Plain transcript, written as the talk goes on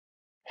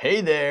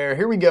Hey there,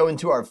 here we go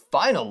into our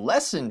final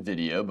lesson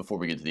video before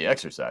we get to the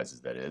exercises,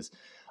 that is,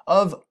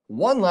 of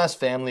one last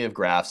family of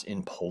graphs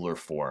in polar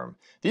form.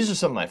 These are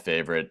some of my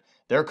favorite.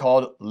 They're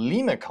called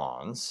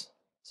Limacons.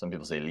 Some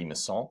people say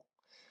Limacons.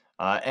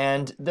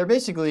 And they're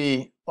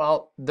basically,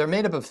 well, they're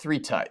made up of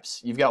three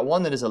types. You've got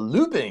one that is a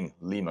looping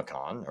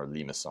Limacon, or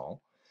Limacon.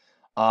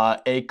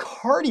 A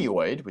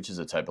cardioid, which is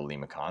a type of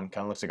Limacon, kind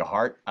of looks like a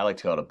heart. I like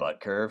to call it a butt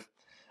curve.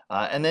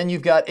 And then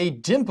you've got a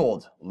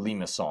dimpled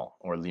Limacon,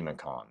 or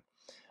Limacon.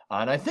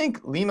 And I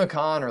think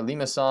Limacon or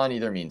Limacon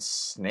either means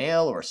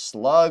snail or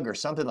slug or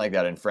something like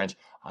that in French.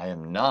 I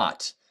am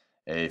not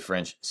a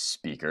French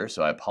speaker,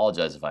 so I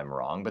apologize if I'm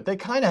wrong, but they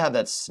kind of have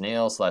that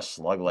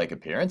snail/slug-like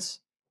appearance.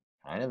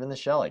 Kind of in the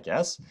shell, I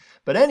guess.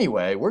 But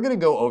anyway, we're going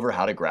to go over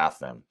how to graph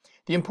them.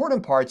 The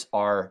important parts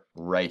are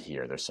right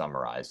here. They're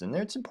summarized. And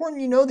it's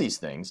important you know these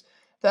things,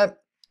 that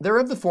they're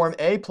of the form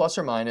a plus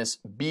or minus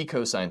b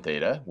cosine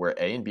theta, where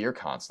a and b are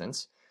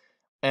constants,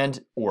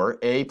 and or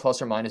a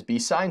plus or minus b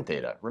sine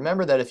theta.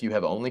 Remember that if you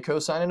have only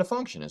cosine in a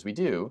function, as we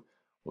do,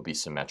 will be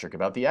symmetric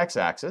about the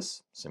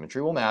x-axis,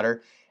 symmetry will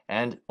matter,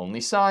 and only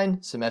sine,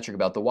 symmetric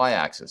about the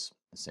y-axis.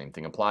 The same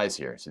thing applies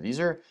here. So these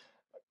are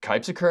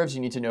types of curves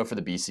you need to know for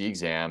the BC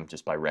exam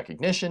just by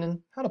recognition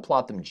and how to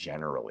plot them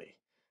generally.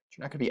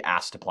 You're not going to be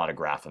asked to plot a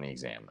graph on the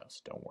exam, though,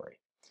 so don't worry.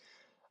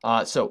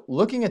 So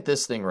looking at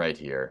this thing right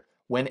here,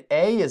 when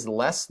a is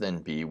less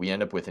than b, we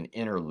end up with an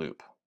inner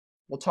loop.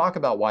 We'll talk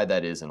about why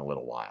that is in a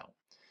little while.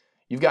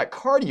 You've got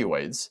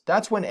cardioids.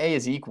 That's when a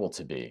is equal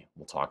to b.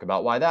 We'll talk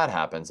about why that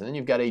happens. And then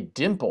you've got a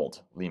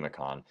dimpled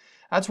Limacon.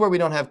 That's where we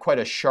don't have quite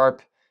a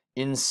sharp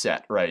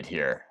inset right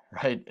here,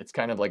 right? It's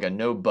kind of like a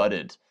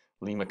no-butted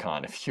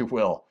Limacon, if you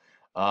will,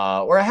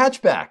 or a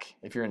hatchback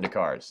if you're into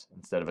cars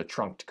instead of a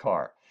trunked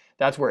car.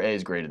 That's where a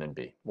is greater than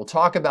b. We'll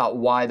talk about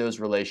why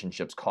those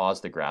relationships cause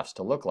the graphs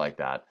to look like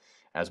that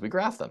as we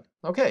graph them.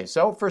 Okay,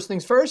 so first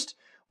things first,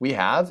 we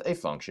have a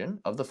function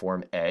of the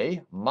form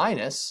a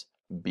minus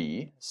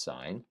b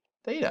sine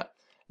theta.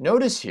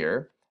 Notice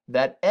here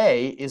that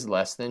a is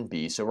less than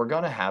b, so we're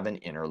going to have an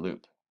inner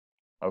loop.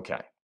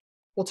 Okay,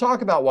 we'll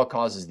talk about what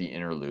causes the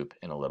inner loop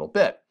in a little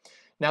bit.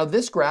 Now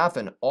this graph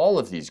and all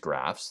of these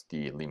graphs,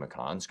 the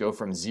Limacons, go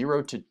from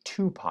 0 to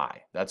 2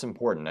 pi. That's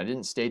important. I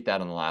didn't state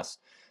that in the last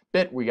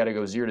bit. We got to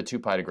go 0 to 2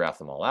 pi to graph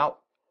them all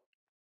out.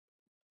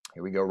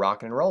 Here we go,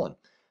 rocking and rolling.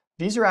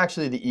 These are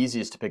actually the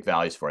easiest to pick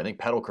values for. I think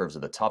pedal curves are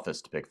the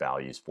toughest to pick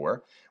values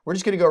for. We're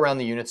just going to go around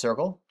the unit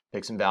circle,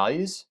 pick some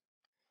values,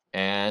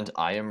 and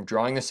I am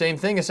drawing the same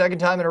thing a second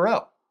time in a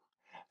row.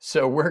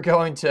 So we're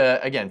going to,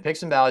 again, pick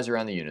some values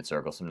around the unit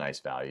circle, some nice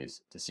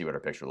values to see what our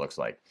picture looks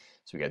like.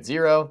 So we got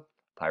 0,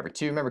 pi over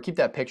 2. Remember, keep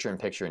that picture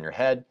in your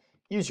head.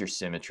 Use your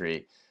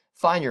symmetry.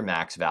 Find your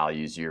max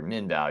values, your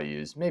min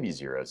values, maybe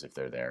zeros if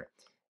they're there.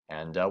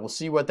 And we'll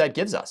see what that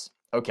gives us.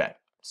 Okay,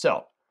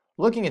 so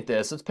looking at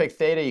this, let's pick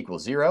theta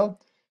equals 0.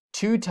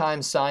 2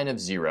 times sine of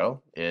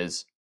 0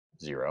 is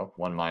 0.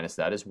 1 minus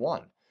that is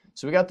 1.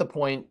 So we got the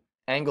point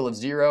angle of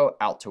 0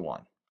 out to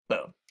 1.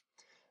 Boom.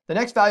 The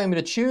next value I'm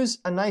going to choose,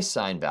 a nice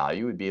sine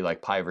value, would be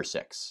like pi over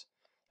 6.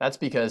 That's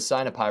because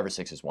sine of pi over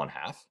 6 is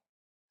 1/2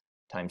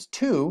 times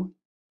 2.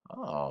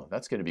 Oh,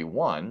 that's going to be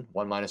 1.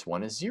 1 minus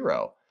 1 is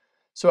 0.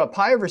 So at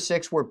pi over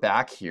 6, we're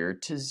back here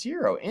to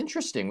 0.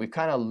 Interesting. We've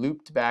kind of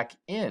looped back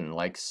in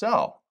like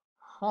so.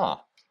 Huh.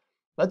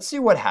 Let's see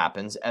what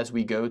happens as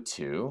we go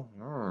to,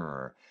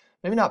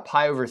 maybe not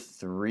pi over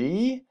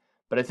 3,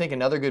 but I think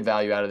another good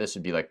value out of this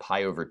would be like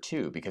pi over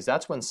 2, because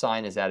that's when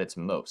sine is at its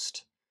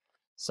most.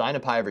 Sine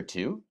of pi over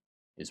 2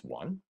 is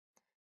 1.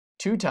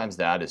 2 times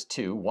that is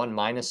 2. 1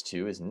 minus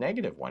 2 is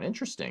negative 1.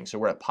 Interesting. So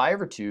we're at pi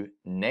over 2,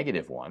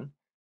 negative 1.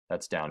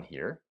 That's down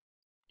here.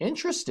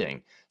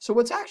 Interesting. So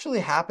what's actually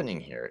happening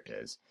here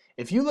is,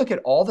 if you look at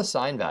all the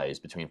sine values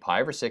between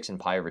pi over 6 and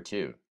pi over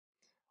 2,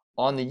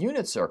 on the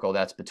unit circle,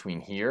 that's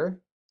between here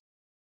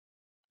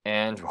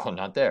and, well,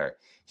 not there,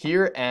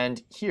 here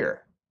and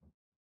here.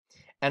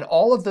 And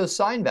all of those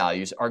sine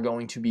values are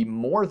going to be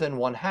more than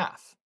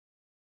 1/2.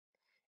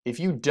 If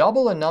you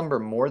double a number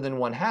more than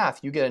 1/2,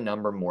 you get a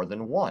number more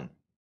than 1.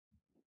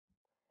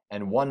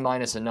 And 1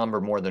 minus a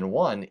number more than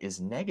 1 is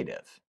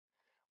negative,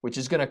 which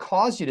is going to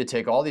cause you to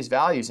take all these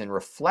values and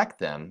reflect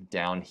them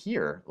down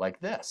here like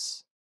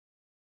this,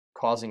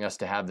 causing us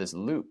to have this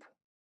loop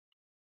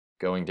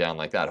going down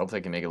like that.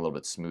 Hopefully I can make it a little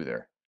bit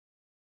smoother,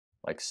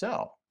 like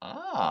so.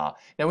 Now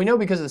we know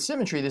because of the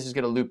symmetry, this is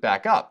going to loop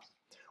back up.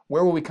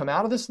 Where will we come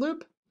out of this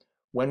loop?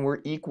 When we're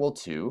equal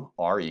to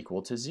r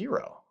equal to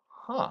 0.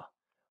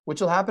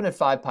 Which will happen at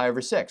 5 pi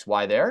over 6.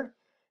 Why there?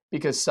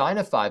 Because sine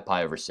of 5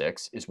 pi over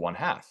 6 is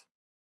 1/2.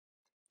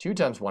 2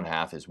 times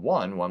 1/2 is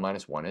 1. 1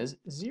 minus 1 is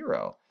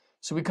 0.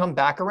 So we come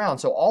back around.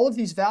 So all of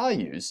these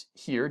values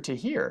here to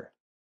here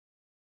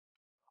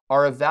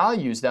are of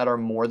values that are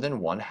more than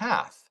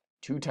 1/2.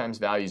 2 times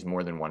values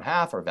more than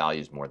 1/2 are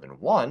values more than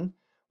 1.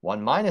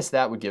 1 minus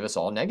that would give us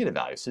all negative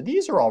values. So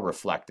these are all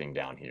reflecting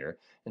down here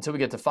until we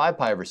get to 5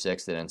 pi over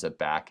 6 that ends up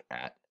back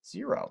at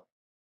 0.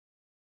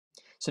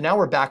 So now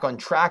we're back on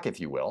track, if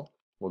you will.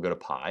 We'll go to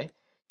pi.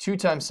 2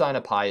 times sine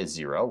of pi is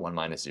 0. 1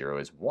 minus 0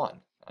 is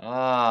 1.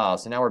 Ah,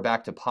 so now we're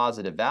back to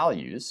positive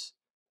values.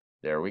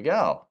 There we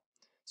go.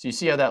 So you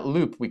see how that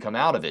loop, we come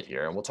out of it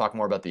here, and we'll talk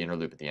more about the inner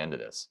loop at the end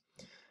of this.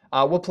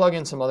 We'll plug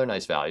in some other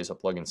nice values. I'll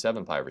plug in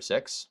 7 pi over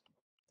 6.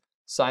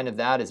 Sine of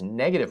that is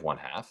negative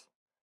 1/2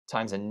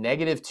 times a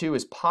negative 2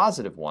 is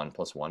positive 1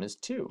 plus 1 is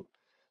 2.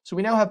 So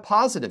we now have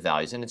positive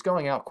values, and it's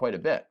going out quite a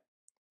bit.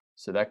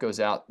 So that goes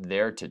out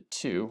there to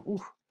 2.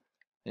 Ooh,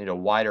 I need a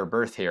wider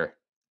berth here.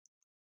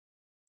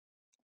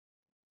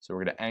 So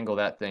we're going to angle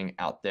that thing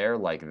out there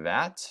like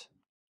that.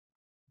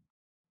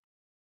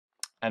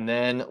 And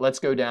then let's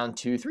go down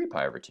to 3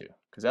 pi over 2,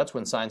 because that's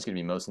when sine's going to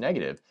be most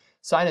negative.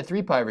 Sine of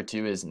 3 pi over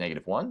 2 is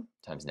negative 1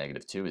 times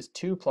negative 2 is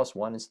 2 plus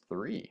 1 is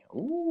 3.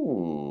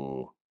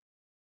 Ooh.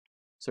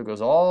 So it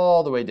goes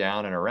all the way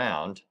down and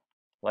around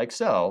like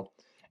so.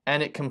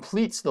 And it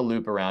completes the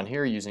loop around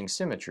here using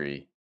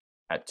symmetry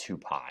at 2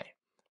 pi.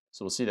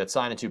 So we'll see that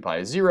sine of 2 pi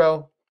is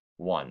 0,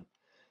 1.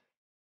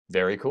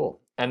 Very cool.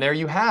 And there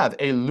you have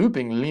a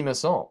looping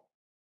Limacon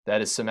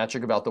that is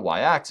symmetric about the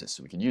y-axis.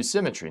 So we can use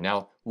symmetry.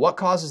 Now, what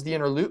causes the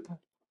inner loop?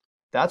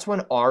 That's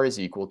when r is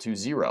equal to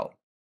 0.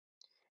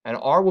 And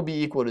r will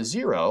be equal to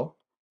 0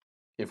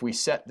 if we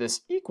set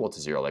this equal to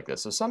 0 like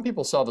this. So some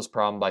people solve this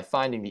problem by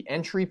finding the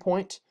entry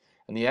point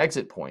and the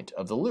exit point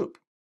of the loop.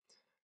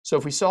 So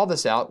if we solve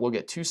this out, we'll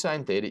get 2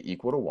 sine theta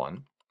equal to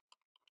 1.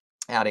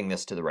 Adding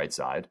this to the right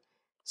side,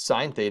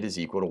 sine theta is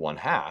equal to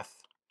 1/2.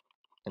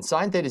 And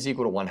sine theta is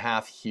equal to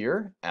 1/2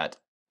 here at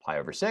pi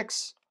over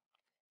 6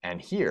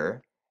 and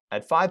here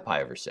at 5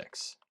 pi over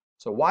 6.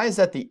 So why is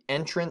that the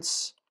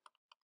entrance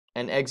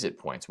and exit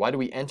points? Why do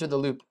we enter the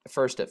loop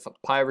first at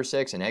pi over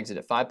 6 and exit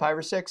at 5 pi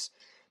over 6?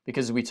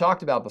 Because as we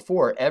talked about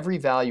before, every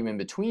value in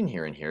between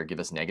here and here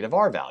give us negative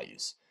r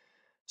values.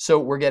 So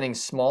we're getting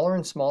smaller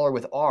and smaller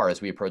with r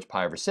as we approach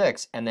pi over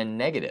 6 and then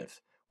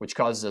negative, which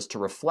causes us to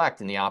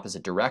reflect in the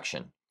opposite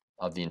direction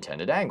of the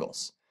intended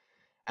angles.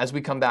 As we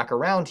come back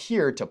around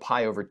here to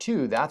pi over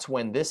 2, that's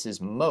when this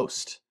is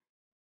most.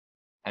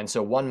 And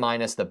so 1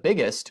 minus the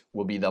biggest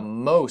will be the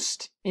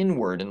most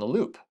inward in the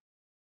loop.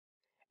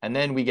 And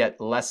then we get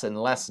less and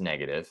less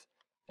negative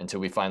until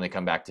we finally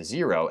come back to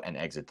 0 and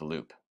exit the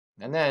loop.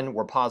 And then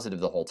we're positive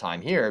the whole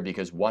time here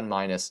because 1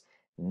 minus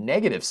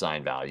negative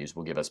sine values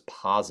will give us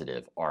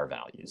positive r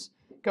values,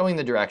 going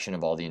the direction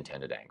of all the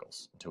intended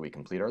angles until we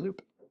complete our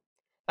loop.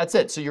 That's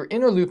it. So your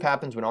inner loop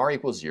happens when r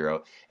equals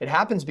 0. It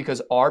happens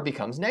because r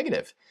becomes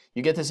negative.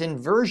 You get this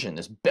inversion,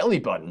 this belly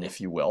button, if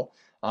you will,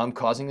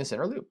 causing this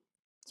inner loop.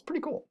 It's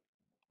pretty cool.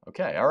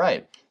 Okay, all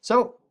right.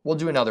 So we'll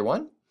do another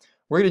one.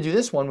 We're going to do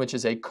this one, which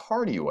is a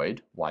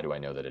cardioid. Why do I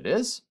know that it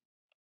is?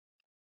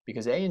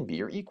 Because a and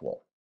b are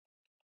equal.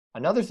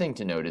 Another thing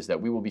to note is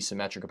that we will be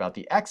symmetric about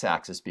the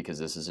x-axis because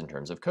this is in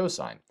terms of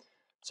cosine.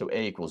 So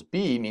a equals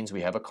b means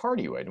we have a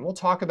cardioid. And we'll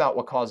talk about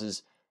what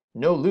causes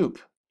no loop,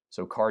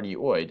 so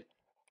cardioid.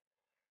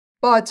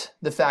 But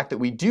the fact that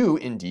we do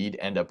indeed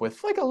end up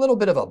with like a little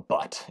bit of a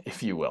but,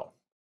 if you will.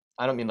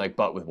 I don't mean like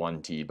but with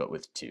 1 t, but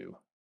with 2.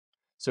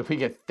 So if we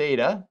get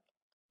theta,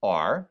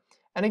 r,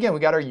 and again, we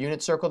got our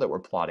unit circle that we're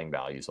plotting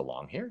values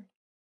along here.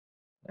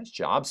 Nice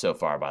job so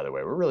far, by the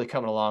way. We're really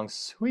coming along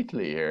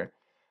sweetly here.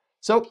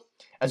 So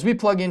as we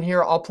plug in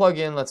here, I'll plug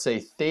in, let's say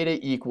theta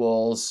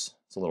equals,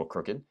 it's a little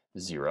crooked,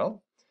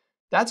 0.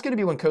 That's going to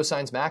be when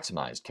cosine's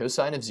maximized.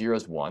 Cosine of 0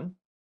 is 1,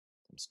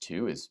 times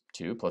 2 is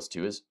 2, plus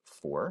 2 is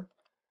 4.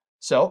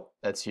 So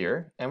that's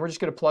here, and we're just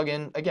going to plug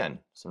in, again,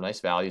 some nice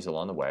values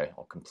along the way.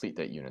 I'll complete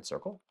that unit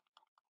circle.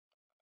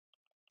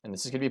 And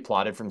this is going to be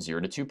plotted from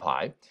 0 to 2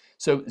 pi.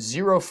 So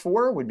 0,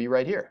 4 would be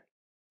right here.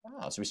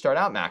 So we start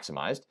out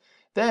maximized.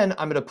 Then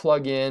I'm going to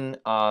plug in,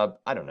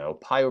 I don't know,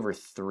 pi over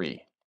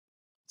 3.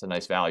 It's a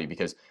nice value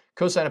because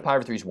cosine of pi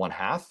over 3 is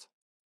 1/2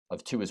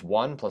 of 2 is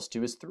 1 plus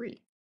 2 is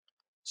 3.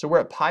 So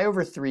we're at pi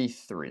over 3,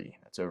 3.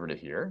 That's over to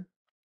here.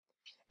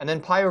 And then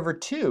pi over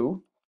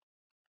 2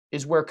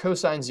 is where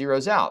cosine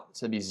zeroes out.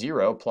 So it'd be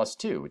 0 plus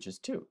 2, which is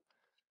 2.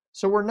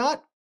 So we're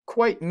not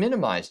quite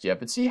minimized yet,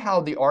 but see how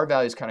the r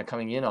value is kind of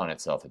coming in on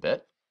itself a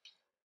bit.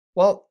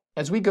 Well,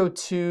 as we go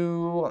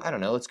to, I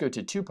don't know, let's go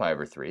to 2 pi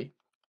over 3.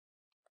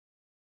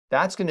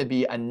 That's going to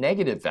be a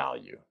negative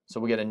value. So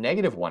we get a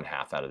negative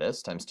 1/2 out of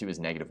this, times 2 is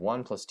negative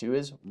 1, plus 2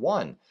 is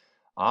 1.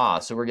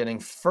 So we're getting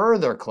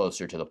further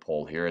closer to the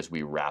pole here as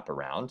we wrap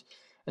around,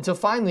 until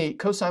finally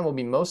cosine will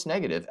be most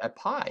negative at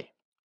pi.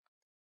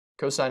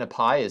 Cosine of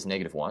pi is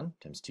negative 1,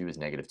 times 2 is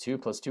negative 2,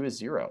 plus 2 is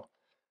 0.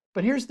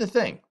 But here's the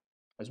thing.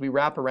 As we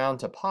wrap around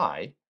to pi,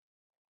 a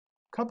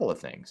couple of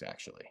things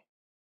actually.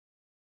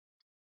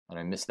 And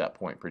I missed that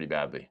point pretty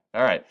badly.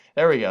 All right,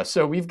 there we go.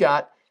 So we've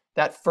got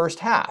that first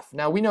half.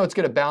 Now we know it's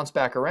going to bounce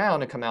back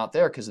around and come out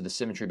there because of the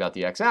symmetry about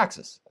the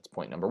x-axis. That's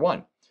point number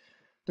 1.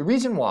 The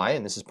reason why,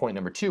 and this is point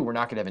number 2, we're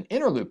not going to have an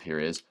inner loop here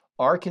is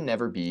r can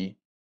never be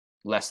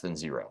less than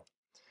 0.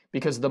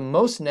 Because the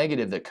most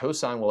negative that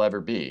cosine will ever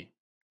be,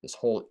 this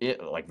whole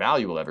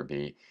value will ever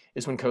be,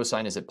 is when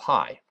cosine is at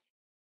pi,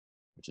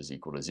 which is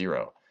equal to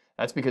 0.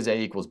 That's because a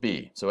equals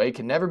b. So a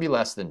can never be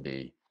less than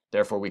b.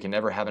 Therefore, we can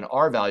never have an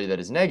r value that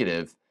is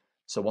negative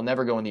So we'll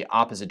never go in the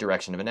opposite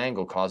direction of an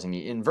angle, causing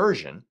the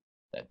inversion,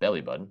 that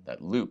belly button,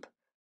 that loop,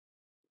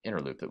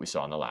 inner loop that we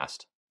saw in the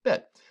last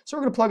bit. So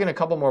we're going to plug in a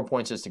couple more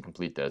points just to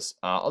complete this.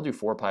 I'll do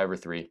 4 pi over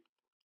 3.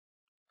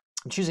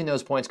 I'm choosing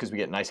those points because we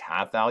get nice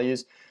half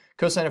values.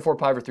 Cosine of 4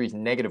 pi over 3 is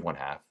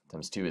 -1/2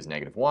 times 2 is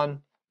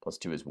 -1 plus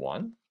 2 is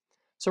 1.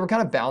 So we're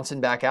kind of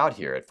bouncing back out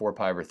here at 4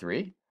 pi over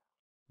 3.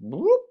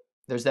 Boop.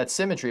 There's that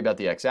symmetry about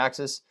the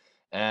x-axis.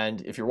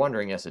 And if you're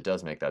wondering, yes, it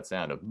does make that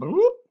sound of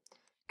boop.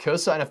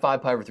 Cosine of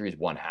 5 pi over 3 is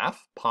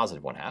 1/2,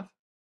 positive 1/2.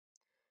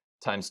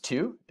 Times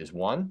 2 is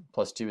 1,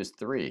 plus 2 is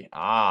 3.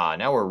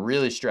 Now we're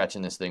really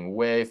stretching this thing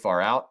way far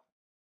out.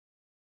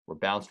 We're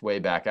bounced way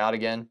back out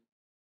again.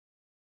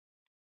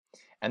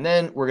 And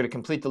then we're going to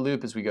complete the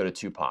loop as we go to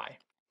 2 pi.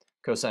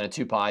 Cosine of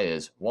 2 pi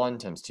is 1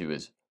 times 2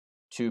 is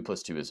 2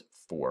 plus 2 is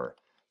 4.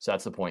 So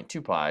that's the point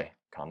 2 pi,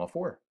 comma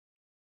 4.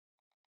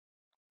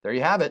 There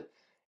you have it.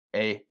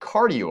 A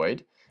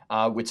cardioid,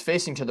 which is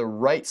facing to the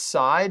right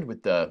side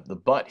with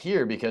the butt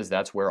here because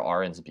that's where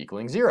r ends up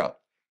equaling 0.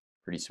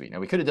 Pretty sweet. Now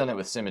we could have done that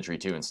with symmetry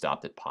too and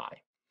stopped at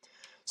pi.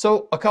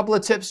 So a couple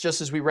of tips just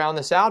as we round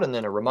this out, and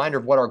then a reminder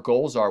of what our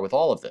goals are with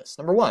all of this.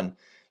 Number one,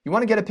 you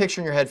want to get a picture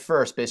in your head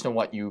first based on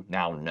what you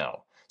now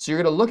know. So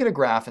you're going to look at a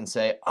graph and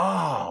say,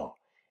 oh,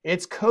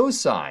 it's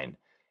cosine.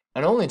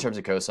 And only in terms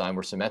of cosine,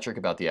 we're symmetric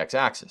about the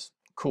x-axis.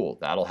 Cool,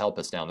 that'll help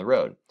us down the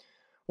road.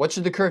 What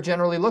should the curve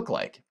generally look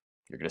like?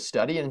 You're going to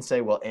study it and say,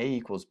 well, a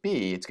equals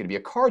b. It's going to be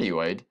a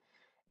cardioid.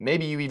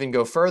 Maybe you even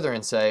go further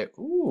and say,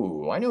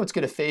 ooh, I know it's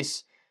going to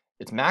face,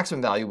 its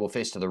maximum value will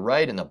face to the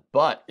right, and the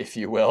butt, if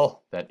you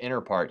will, that inner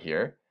part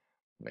here,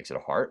 makes it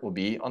a heart, will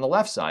be on the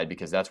left side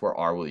because that's where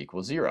r will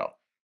equal 0.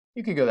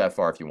 You could go that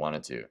far if you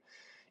wanted to.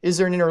 Is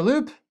there an inner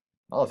loop?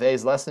 Well, if a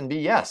is less than b,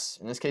 yes.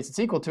 In this case, it's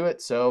equal to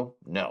it, so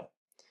no.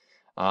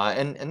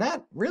 And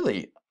that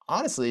really,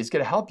 honestly, is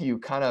going to help you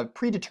kind of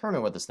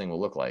predetermine what this thing will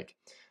look like.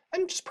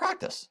 And just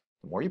practice.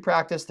 The more you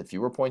practice, the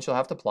fewer points you'll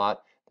have to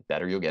plot, the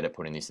better you'll get at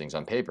putting these things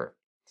on paper.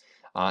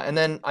 And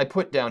then I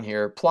put down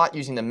here, plot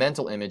using the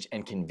mental image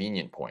and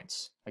convenient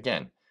points.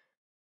 Again,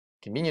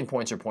 convenient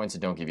points are points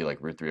that don't give you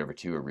like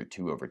 √3/2 or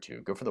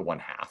 √2/2. Go for the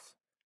 1/2,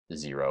 the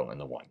 0, and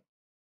the 1.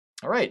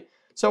 All right,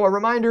 so a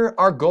reminder,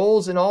 our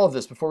goals in all of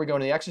this before we go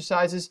into the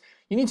exercises,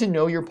 you need to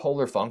know your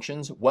polar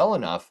functions well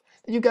enough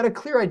that you've got a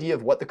clear idea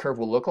of what the curve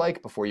will look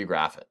like before you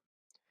graph it.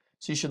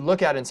 So you should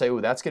look at it and say, oh,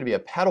 that's going to be a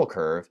pedal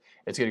curve.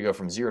 It's going to go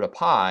from 0 to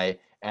pi,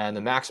 and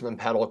the maximum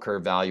pedal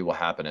curve value will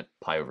happen at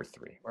pi over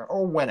 3,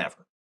 or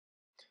whenever.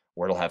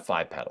 Or it'll have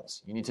 5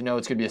 pedals. You need to know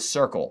it's going to be a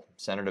circle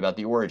centered about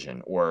the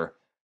origin, or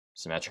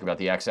symmetric about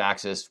the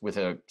x-axis with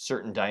a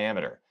certain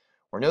diameter,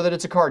 or know that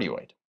it's a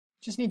cardioid.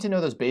 You just need to know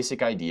those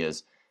basic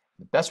ideas.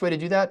 The best way to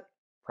do that,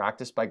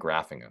 practice by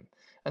graphing them.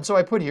 And so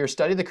I put here,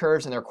 study the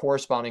curves and their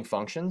corresponding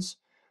functions,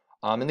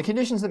 and the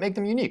conditions that make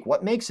them unique.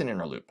 What makes an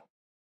inner loop?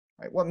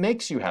 Right? What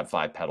makes you have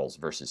 5 pedals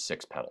versus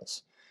 6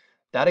 pedals?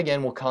 That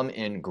again will come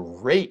in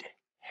great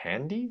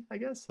handy, I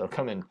guess. They'll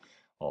come in,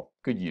 well,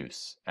 good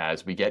use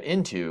as we get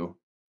into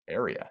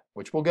area,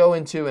 which we'll go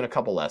into in a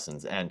couple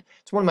lessons. And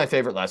it's one of my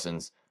favorite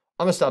lessons.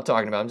 I'm going to stop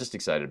talking about it. I'm just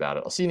excited about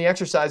it. I'll see you in the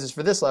exercises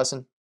for this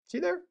lesson. See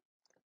you there.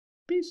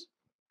 Peace.